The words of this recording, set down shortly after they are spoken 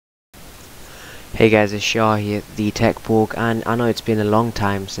Hey guys, it's Shah here, the Tech Borg, and I know it's been a long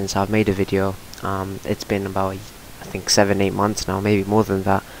time since I've made a video. It's been about, I think, 7-8 months now, maybe more than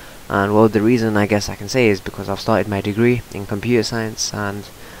that. And well, the reason I guess I can say is because I've started my degree in computer science, and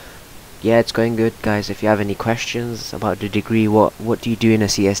yeah, it's going good, guys. If you have any questions about the degree, what do you do in a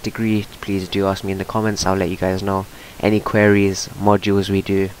CS degree, please do ask me in the comments. I'll let you guys know. Any queries, modules we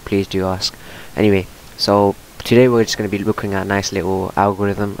do, please do ask. Anyway, so today we're just going to be looking at a nice little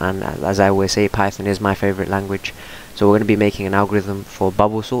algorithm, and as I always say, Python is my favorite language. So we're going to be making an algorithm for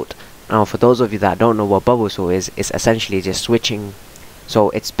bubble sort. Now, for those of you that don't know what bubble sort is, it's essentially just switching.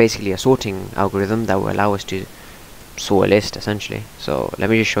 So it's basically a sorting algorithm that will allow us to sort a list, essentially. So let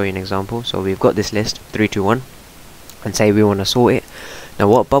me just show you an example. So we've got this list 3, 2, 1, and say we want to sort it. Now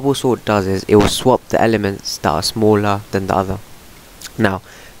what bubble sort does is it will swap the elements that are smaller than the other. Now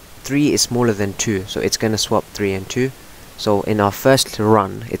 3 is smaller than 2, so it's going to swap 3 and 2. So in our first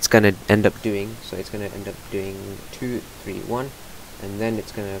run, it's going to end up doing 2, 3, 1, and then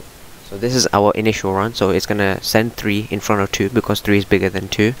it's going to, so this is our initial run, so it's going to send 3 in front of 2 because 3 is bigger than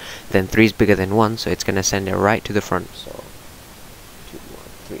 2, then 3 is bigger than 1, so it's going to send it right to the front. So 2,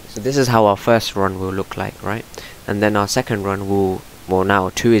 1, 3. So this is how our first run will look like, right? And then our second run will, well, now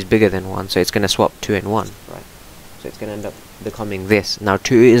 2 is bigger than 1, so it's going to swap 2 and 1, right? So it's going to end up becoming this. Now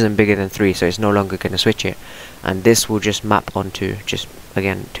 2 isn't bigger than 3, so it's no longer going to switch it, and this will just map onto just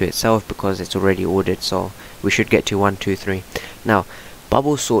again to itself because it's already ordered. So we should get to 1, 2, 3. Now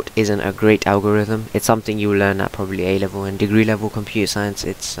bubble sort isn't a great algorithm. It's something you learn at probably A level and degree level computer science.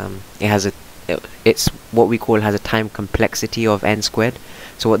 It's it's what we call has a time complexity of n squared.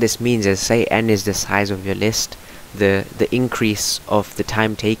 So what this means is, say n is the size of your list, the increase of the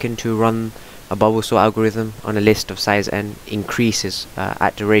time taken to run a bubble sort algorithm on a list of size n increases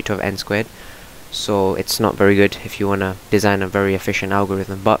at the rate of n squared. So it's not very good if you want to design a very efficient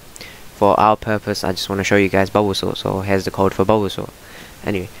algorithm, but for our purpose I just want to show you guys bubble sort. So here's the code for bubble sort.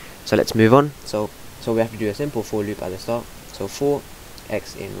 Anyway, so let's move on. So we have to do a simple for loop at the start. So for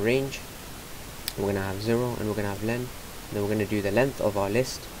x in range, we're going to have 0 and we're going to have len. Then we're going to do the length of our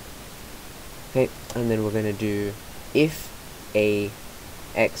list. Okay, and then we're going to do if a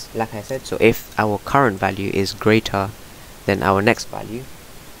x, like I said, so if our current value is greater than our next value,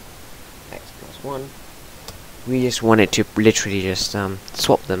 x plus 1, we just want it to literally just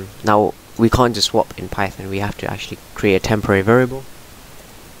swap them. Now we can't just swap in Python, we have to actually create a temporary variable.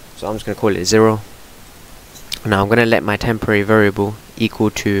 So I'm just going to call it 0. Now I'm going to let my temporary variable equal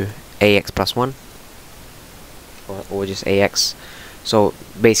to ax plus 1, or just ax. So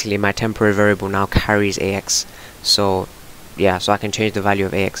basically my temporary variable now carries ax. So yeah, so I can change the value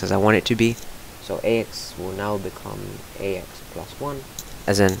of ax as I want it to be. So ax will now become ax plus 1,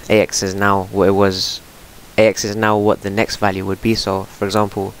 as in ax is now what it was. Ax is now what the next value would be. So for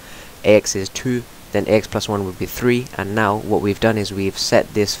example, ax is 2, then ax plus 1 would be 3, and now what we've done is we've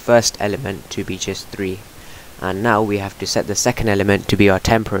set this first element to be just 3, and now we have to set the second element to be our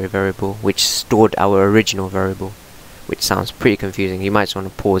temporary variable, which stored our original variable, which sounds pretty confusing. You might just want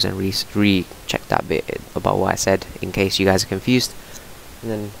to pause and recheck that bit about what I said in case you guys are confused.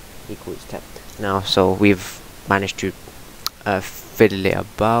 And then equals temp. Now, so we've managed to fiddle it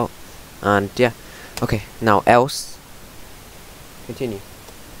about, and yeah, okay. Now else, continue.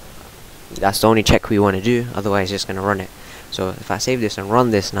 That's the only check we want to do. Otherwise, it's just going to run it. So if I save this and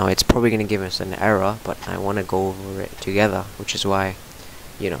run this now, it's probably going to give us an error, but I want to go over it together, which is why,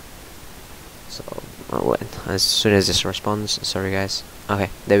 you know. So as soon as this responds, sorry guys, okay,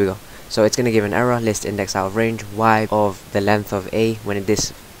 there we go. So it's going to give an error, list index out of range, y of the length of a.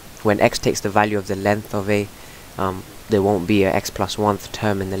 When x takes the value of the length of a, there won't be a x plus 1th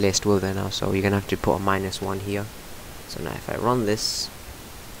term in the list, will there now? So you're going to have to put a -1 here. So now if I run this,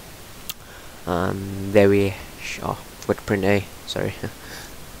 there we forgot to print a, sorry. So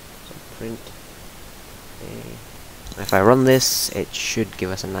print a. If I run this, it should give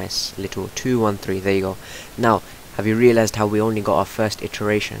us a nice little 2, 1, 3. There you go. Now, have you realized how we only got our first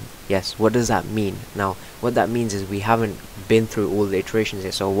iteration? Yes. What does that mean? Now, what that means is we haven't been through all the iterations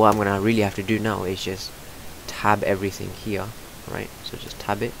yet. So what I'm gonna really have to do now is just tab everything here, right? So just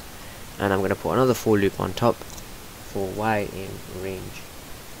tab it, and I'm gonna put another for loop on top for y in range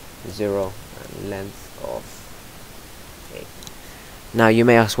 0 and length of a. Now you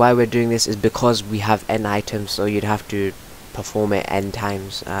may ask why we're doing this. Is because we have n items, so you'd have to perform it n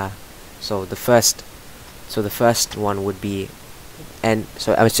times. So the first one would be n,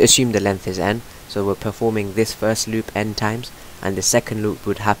 so I would assume the length is n, so we're performing this first loop n times, and the second loop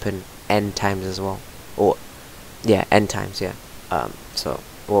would happen n times as well, or yeah, n times, yeah. So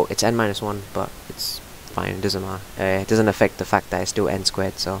well, it's n minus 1, but it's fine, it doesn't matter. It doesn't affect the fact that it's still n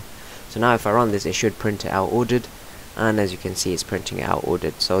squared. So So now if I run this, it should print it out ordered, and as you can see, it's printing it out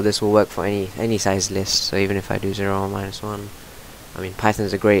ordered. So this will work for any size list. So even if I do 0 or -1, I mean, Python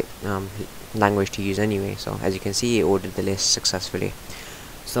is a great language to use anyway. So as you can see, it ordered the list successfully.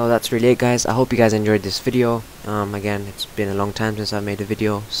 So that's really it, guys. I hope you guys enjoyed this video. Again, it's been a long time since I made a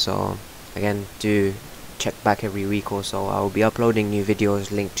video, so again, do check back every week or so. I will be uploading new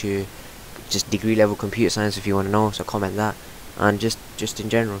videos linked to just degree level computer science if you want to know, so comment that, and just in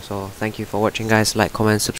general. So thank you for watching, guys. Like, comment, subscribe.